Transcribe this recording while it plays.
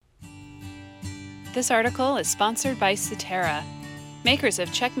This article is sponsored by Cetera, makers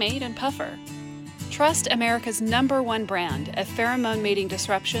of Checkmate and Puffer. Trust America's #1 brand of pheromone mating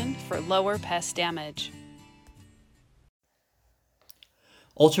disruption for lower pest damage.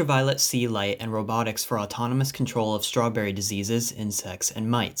 Ultraviolet C light and robotics for autonomous control of strawberry diseases, insects, and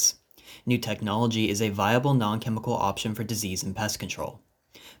mites. New technology is a viable non-chemical option for disease and pest control.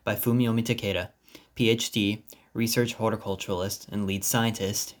 By Fumiomi Takeda, PhD, research horticulturalist and lead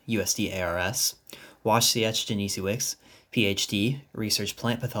scientist, USD-ARS. Wojciech Janisiewicz, PhD, research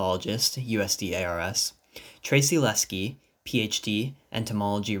plant pathologist, USD-ARS. Tracy Lesky, PhD,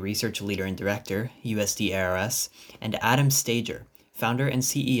 entomology research leader and director, USD-ARS. And Adam Stager, founder and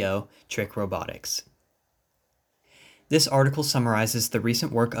CEO, Trick Robotics. This article summarizes the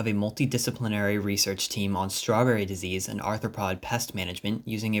recent work of a multidisciplinary research team on strawberry disease and arthropod pest management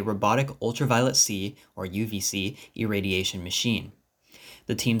using a robotic ultraviolet C, or UVC, irradiation machine.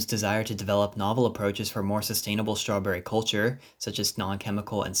 The team's desire to develop novel approaches for more sustainable strawberry culture, such as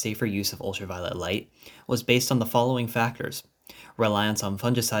non-chemical and safer use of ultraviolet light, was based on the following factors: reliance on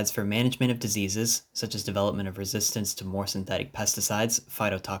fungicides for management of diseases, such as development of resistance to more synthetic pesticides,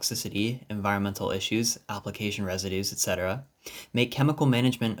 phytotoxicity, environmental issues, application residues, etc., make chemical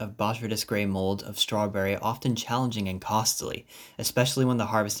management of Botrytis gray mold of strawberry often challenging and costly, especially when the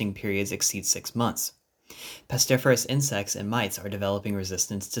harvesting periods exceed 6 months. Pestiferous insects and mites are developing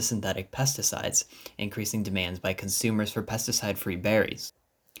resistance to synthetic pesticides, increasing demands by consumers for pesticide-free berries.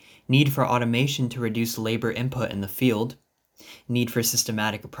 Need for automation to reduce labor input in the field. Need for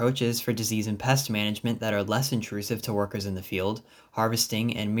systematic approaches for disease and pest management that are less intrusive to workers in the field,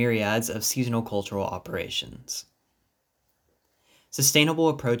 harvesting, and myriads of seasonal cultural operations. Sustainable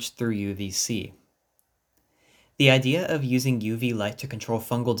approach through UVC. The idea of using UV light to control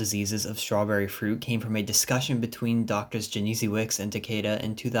fungal diseases of strawberry fruit came from a discussion between Drs. Janisiewicz and Takeda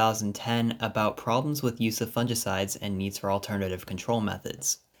in 2010 about problems with use of fungicides and needs for alternative control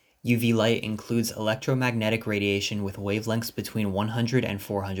methods. UV light includes electromagnetic radiation with wavelengths between 100 and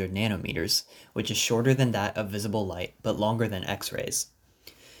 400 nanometers, which is shorter than that of visible light but longer than X-rays.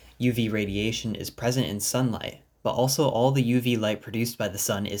 UV radiation is present in sunlight, but also all the UV light produced by the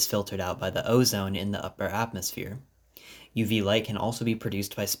sun is filtered out by the ozone in the upper atmosphere. UV light can also be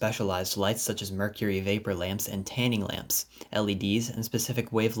produced by specialized lights such as mercury vapor lamps and tanning lamps, LEDs, and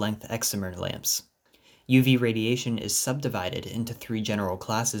specific wavelength excimer lamps. UV radiation is subdivided into 3 general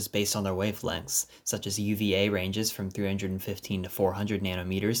classes based on their wavelengths, such as UVA ranges from 315 to 400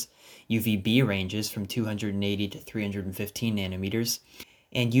 nanometers, UVB ranges from 280 to 315 nanometers,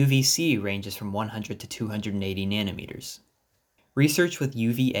 and UVC ranges from 100 to 280 nanometers. Research with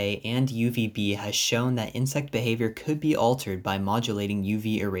UVA and UVB has shown that insect behavior could be altered by modulating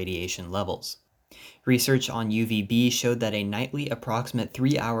UV irradiation levels. Research on UVB showed that a nightly approximate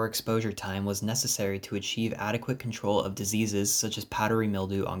 3-hour exposure time was necessary to achieve adequate control of diseases such as powdery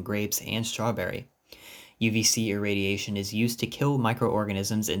mildew on grapes and strawberry. UVC irradiation is used to kill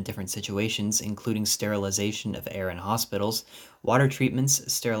microorganisms in different situations, including sterilization of air in hospitals, water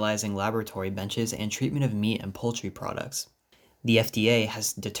treatments, sterilizing laboratory benches, and treatment of meat and poultry products. The FDA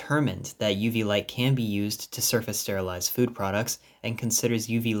has determined that UV light can be used to surface sterilize food products and considers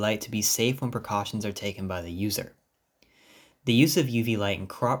UV light to be safe when precautions are taken by the user. The use of UV light in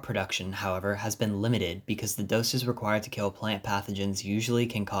crop production, however, has been limited because the doses required to kill plant pathogens usually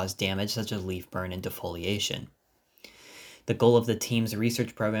can cause damage such as leaf burn and defoliation. The goal of the team's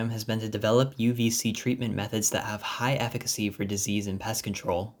research program has been to develop UVC treatment methods that have high efficacy for disease and pest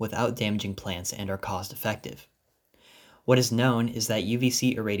control without damaging plants and are cost-effective. What is known is that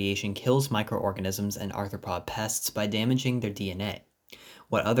UVC irradiation kills microorganisms and arthropod pests by damaging their DNA.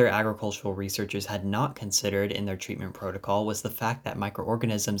 What other agricultural researchers had not considered in their treatment protocol was the fact that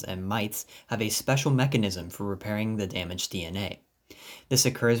microorganisms and mites have a special mechanism for repairing the damaged DNA. This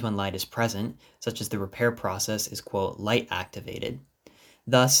occurs when light is present, such as the repair process is, quote, light activated.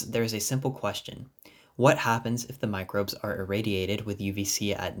 Thus, there is a simple question. What happens if the microbes are irradiated with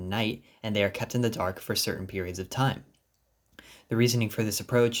UVC at night and they are kept in the dark for certain periods of time? The reasoning for this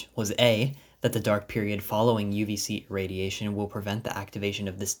approach was A, that the dark period following UVC irradiation will prevent the activation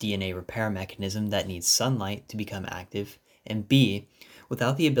of this DNA repair mechanism that needs sunlight to become active, and B,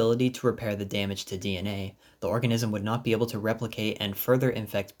 without the ability to repair the damage to DNA, the organism would not be able to replicate and further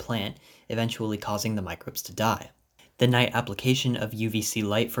infect plant, eventually causing the microbes to die. The night application of UVC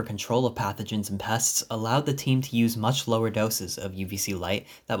light for control of pathogens and pests allowed the team to use much lower doses of UVC light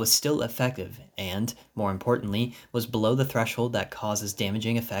that was still effective and, more importantly, was below the threshold that causes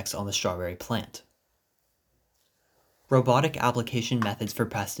damaging effects on the strawberry plant. Robotic application methods for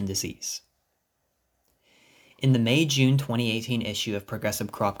pest and disease. In the May-June 2018 issue of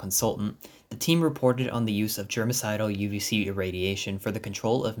Progressive Crop Consultant, the team reported on the use of germicidal UVC irradiation for the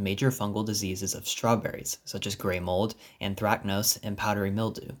control of major fungal diseases of strawberries, such as gray mold, anthracnose, and powdery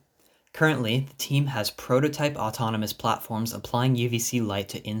mildew. Currently, the team has prototype autonomous platforms applying UVC light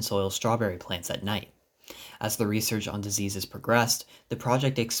to in-soil strawberry plants at night. As the research on diseases progressed, the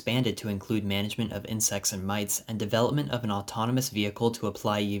project expanded to include management of insects and mites and development of an autonomous vehicle to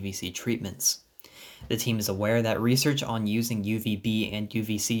apply UVC treatments. The team is aware that research on using UVB and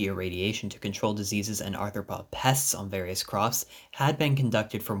UVC irradiation to control diseases and arthropod pests on various crops had been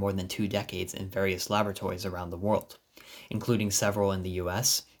conducted for more than 2 decades in various laboratories around the world, including several in the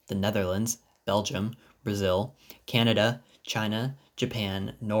US, the Netherlands, Belgium, Brazil, Canada, China,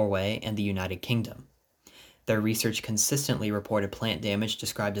 Japan, Norway, and the United Kingdom. Their research consistently reported plant damage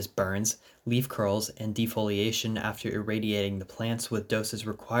described as burns, leaf curls, and defoliation after irradiating the plants with doses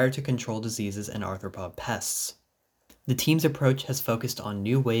required to control diseases and arthropod pests. The team's approach has focused on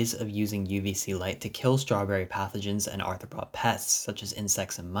new ways of using UVC light to kill strawberry pathogens and arthropod pests, such as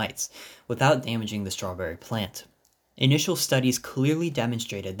insects and mites, without damaging the strawberry plant. Initial studies clearly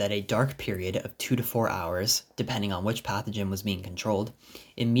demonstrated that a dark period of 2 to 4 hours, depending on which pathogen was being controlled,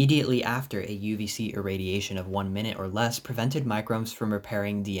 immediately after a UVC irradiation of 1 minute or less prevented microbes from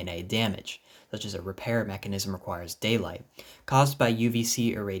repairing DNA damage, such as a repair mechanism requires daylight, caused by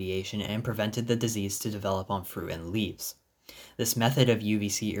UVC irradiation and prevented the disease to develop on fruit and leaves. This method of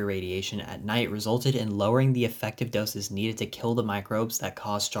UVC irradiation at night resulted in lowering the effective doses needed to kill the microbes that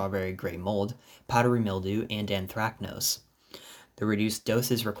cause strawberry gray mold, powdery mildew, and anthracnose. The reduced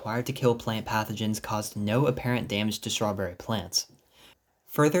doses required to kill plant pathogens caused no apparent damage to strawberry plants.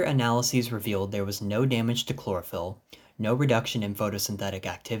 Further analyses revealed there was no damage to chlorophyll, no reduction in photosynthetic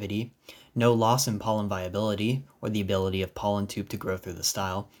activity, no loss in pollen viability, or the ability of pollen tube to grow through the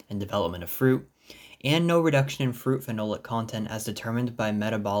style and development of fruit, and no reduction in fruit phenolic content as determined by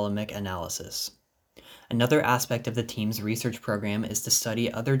metabolomic analysis. Another aspect of the team's research program is to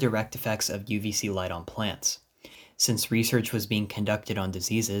study other direct effects of UVC light on plants. Since research was being conducted on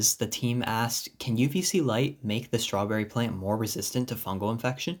diseases, the team asked, can UVC light make the strawberry plant more resistant to fungal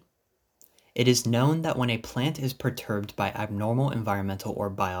infection? It is known that when a plant is perturbed by abnormal environmental or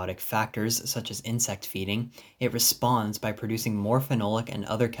biotic factors such as insect feeding, it responds by producing more phenolic and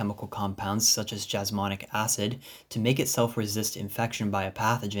other chemical compounds such as jasmonic acid to make itself resist infection by a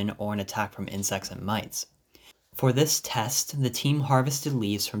pathogen or an attack from insects and mites. For this test, the team harvested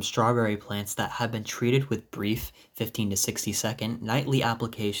leaves from strawberry plants that had been treated with brief, 15 to 60 second, nightly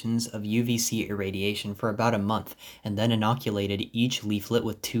applications of UVC irradiation for about a month, and then inoculated each leaflet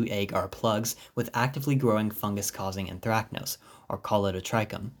with 2 agar plugs with actively growing fungus-causing anthracnose, or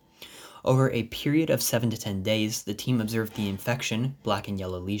Colletotrichum. Over a period of 7 to 10 days, the team observed the infection, black and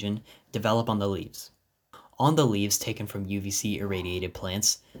yellow lesion, develop on the leaves. On the leaves taken from UVC irradiated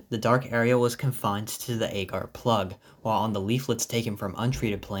plants, the dark area was confined to the agar plug, while on the leaflets taken from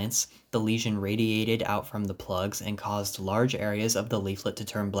untreated plants, the lesion radiated out from the plugs and caused large areas of the leaflet to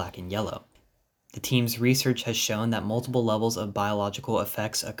turn black and yellow. The team's research has shown that multiple levels of biological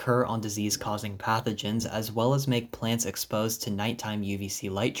effects occur on disease-causing pathogens as well as make plants exposed to nighttime UVC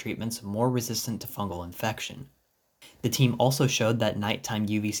light treatments more resistant to fungal infection. The team also showed that nighttime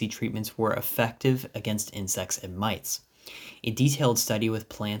UVC treatments were effective against insects and mites. A detailed study with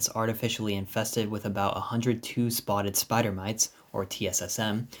plants artificially infested with about 102 spotted spider mites, or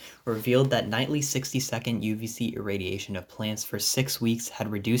TSSM, revealed that nightly 60-second UVC irradiation of plants for 6 weeks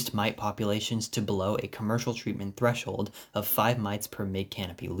had reduced mite populations to below a commercial treatment threshold of 5 mites per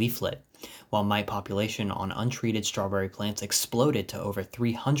mid-canopy leaflet, while mite population on untreated strawberry plants exploded to over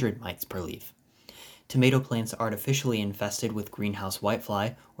 300 mites per leaf. Tomato plants artificially infested with greenhouse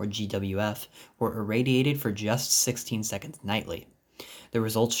whitefly, or GWF, were irradiated for just 16 seconds nightly. The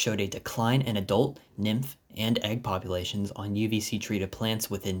results showed a decline in adult, nymph, and egg populations on UVC-treated plants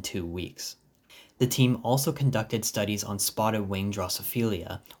within 2 weeks. The team also conducted studies on spotted wing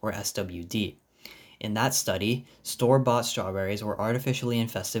Drosophila, or SWD. In that study, store-bought strawberries were artificially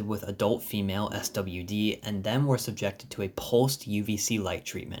infested with adult female SWD and then were subjected to a pulsed UVC light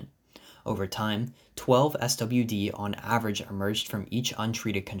treatment. Over time, 12 SWD on average emerged from each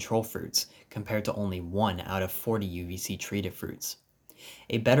untreated control fruits, compared to only 1 out of 40 UVC-treated fruits.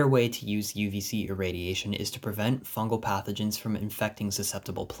 A better way to use UVC irradiation is to prevent fungal pathogens from infecting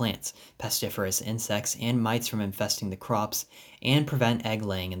susceptible plants, pestiferous insects, and mites from infesting the crops, and prevent egg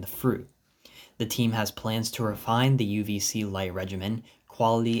laying in the fruit. The team has plans to refine the UVC light regimen,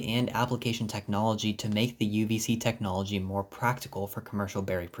 quality, and application technology to make the UVC technology more practical for commercial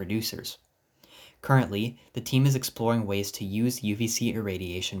berry producers. Currently, the team is exploring ways to use UVC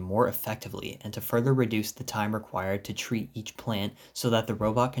irradiation more effectively and to further reduce the time required to treat each plant so that the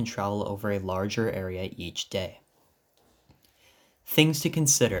robot can travel over a larger area each day. Things to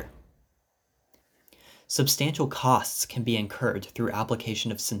consider. Substantial costs can be incurred through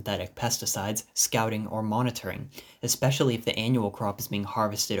application of synthetic pesticides, scouting, or monitoring, especially if the annual crop is being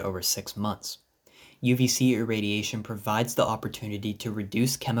harvested over 6 months. UVC irradiation provides the opportunity to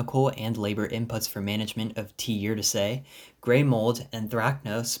reduce chemical and labor inputs for management of T. yrtaceae, gray mold,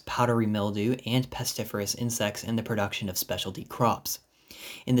 anthracnose, powdery mildew, and pestiferous insects in the production of specialty crops.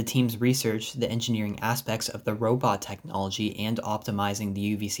 In the team's research, the engineering aspects of the robot technology and optimizing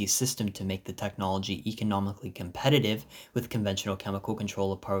the UVC system to make the technology economically competitive with conventional chemical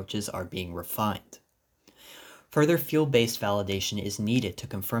control approaches are being refined. Further field-based validation is needed to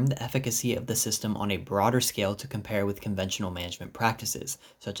confirm the efficacy of the system on a broader scale to compare with conventional management practices,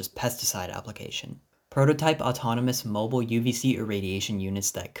 such as pesticide application. Prototype autonomous mobile UVC irradiation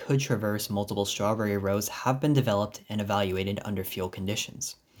units that could traverse multiple strawberry rows have been developed and evaluated under field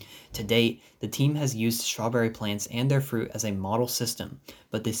conditions. To date, the team has used strawberry plants and their fruit as a model system,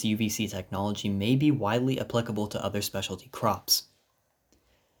 but this UVC technology may be widely applicable to other specialty crops.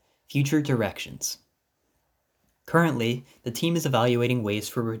 Future directions. Currently, the team is evaluating ways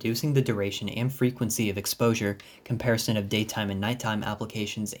for reducing the duration and frequency of exposure, comparison of daytime and nighttime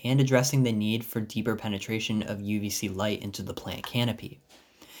applications, and addressing the need for deeper penetration of UVC light into the plant canopy.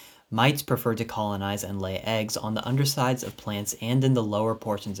 Mites prefer to colonize and lay eggs on the undersides of plants and in the lower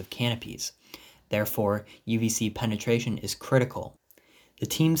portions of canopies. Therefore, UVC penetration is critical. The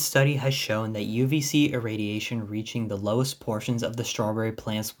team's study has shown that UVC irradiation reaching the lowest portions of the strawberry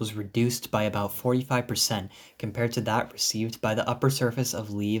plants was reduced by about 45% compared to that received by the upper surface of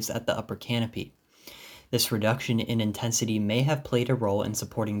leaves at the upper canopy. This reduction in intensity may have played a role in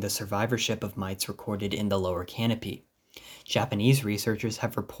supporting the survivorship of mites recorded in the lower canopy. Japanese researchers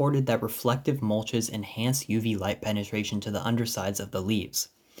have reported that reflective mulches enhance UV light penetration to the undersides of the leaves.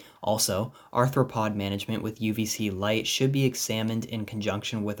 Also, arthropod management with UVC light should be examined in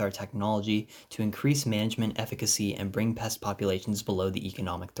conjunction with our technology to increase management efficacy and bring pest populations below the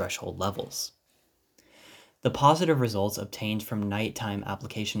economic threshold levels. The positive results obtained from nighttime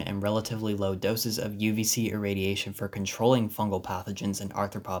application and relatively low doses of UVC irradiation for controlling fungal pathogens and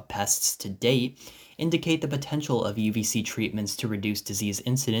arthropod pests to date indicate the potential of UVC treatments to reduce disease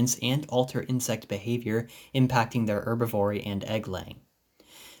incidence and alter insect behavior, impacting their herbivory and egg laying.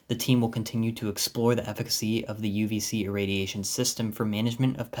 The team will continue to explore the efficacy of the UVC irradiation system for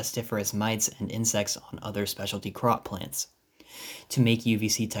management of pestiferous mites and insects on other specialty crop plants. To make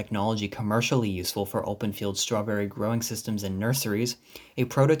UVC technology commercially useful for open field strawberry growing systems and nurseries, a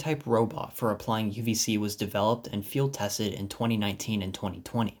prototype robot for applying UVC was developed and field tested in 2019 and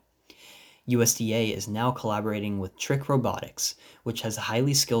 2020. USDA is now collaborating with Trick Robotics, which has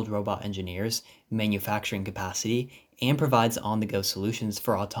highly skilled robot engineers, manufacturing capacity, and provides on-the-go solutions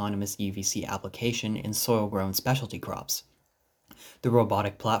for autonomous UVC application in soil-grown specialty crops. The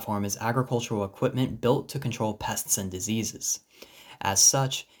robotic platform is agricultural equipment built to control pests and diseases. As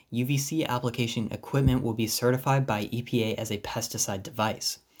such, UVC application equipment will be certified by EPA as a pesticide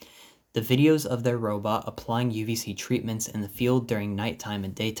device. The videos of their robot applying UVC treatments in the field during nighttime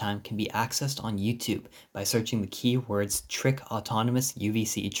and daytime can be accessed on YouTube by searching the keywords Trick Autonomous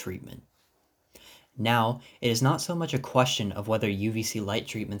UVC Treatment. Now, it is not so much a question of whether UVC light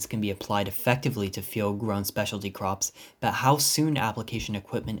treatments can be applied effectively to field-grown specialty crops, but how soon application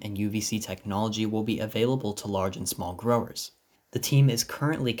equipment and UVC technology will be available to large and small growers. The team is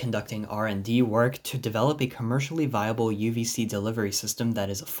currently conducting R&D work to develop a commercially viable UVC delivery system that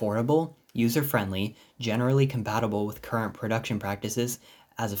is affordable, user-friendly, generally compatible with current production practices,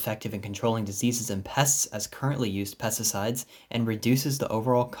 as effective in controlling diseases and pests as currently used pesticides, and reduces the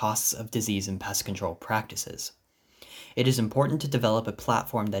overall costs of disease and pest control practices. It is important to develop a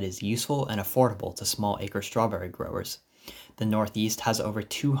platform that is useful and affordable to small acre strawberry growers. The Northeast has over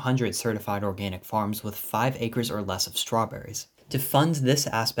 200 certified organic farms with 5 acres or less of strawberries. To fund this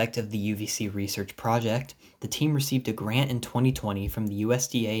aspect of the UVC research project, the team received a grant in 2020 from the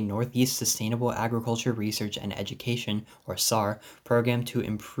USDA Northeast Sustainable Agriculture Research and Education, or SAR, program to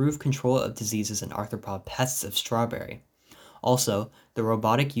improve control of diseases and arthropod pests of strawberry. Also, the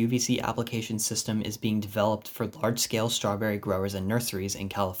robotic UVC application system is being developed for large-scale strawberry growers and nurseries in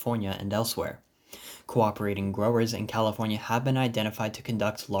California and elsewhere. Cooperating growers in California have been identified to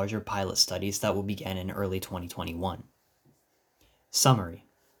conduct larger pilot studies that will begin in early 2021. Summary.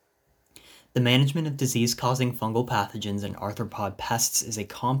 The management of disease-causing fungal pathogens and arthropod pests is a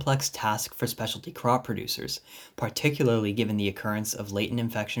complex task for specialty crop producers, particularly given the occurrence of latent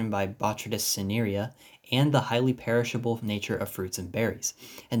infection by Botrytis cinerea and the highly perishable nature of fruits and berries,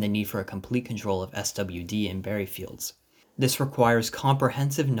 and the need for a complete control of SWD in berry fields. This requires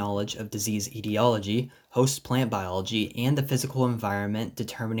comprehensive knowledge of disease etiology, host plant biology, and the physical environment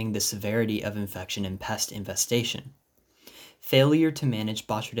determining the severity of infection and pest infestation. Failure to manage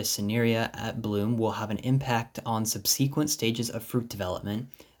Botrytis cinerea at bloom will have an impact on subsequent stages of fruit development,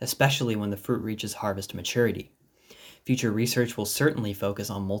 especially when the fruit reaches harvest maturity. Future research will certainly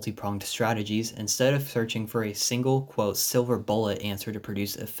focus on multi-pronged strategies instead of searching for a single, quote, silver bullet answer to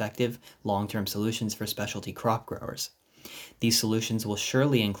produce effective long-term solutions for specialty crop growers. These solutions will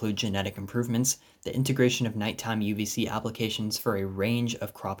surely include genetic improvements, the integration of nighttime UVC applications for a range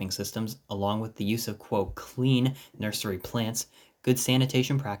of cropping systems, along with the use of, quote, clean nursery plants, good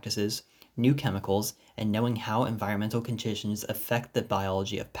sanitation practices, new chemicals, and knowing how environmental conditions affect the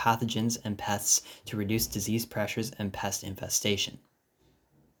biology of pathogens and pests to reduce disease pressures and pest infestation.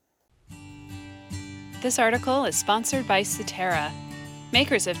 This article is sponsored by Cetera,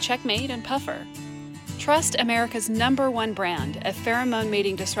 makers of Checkmate and Puffer. Trust America's #1 brand of pheromone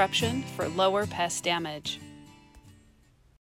mating disruption for lower pest damage.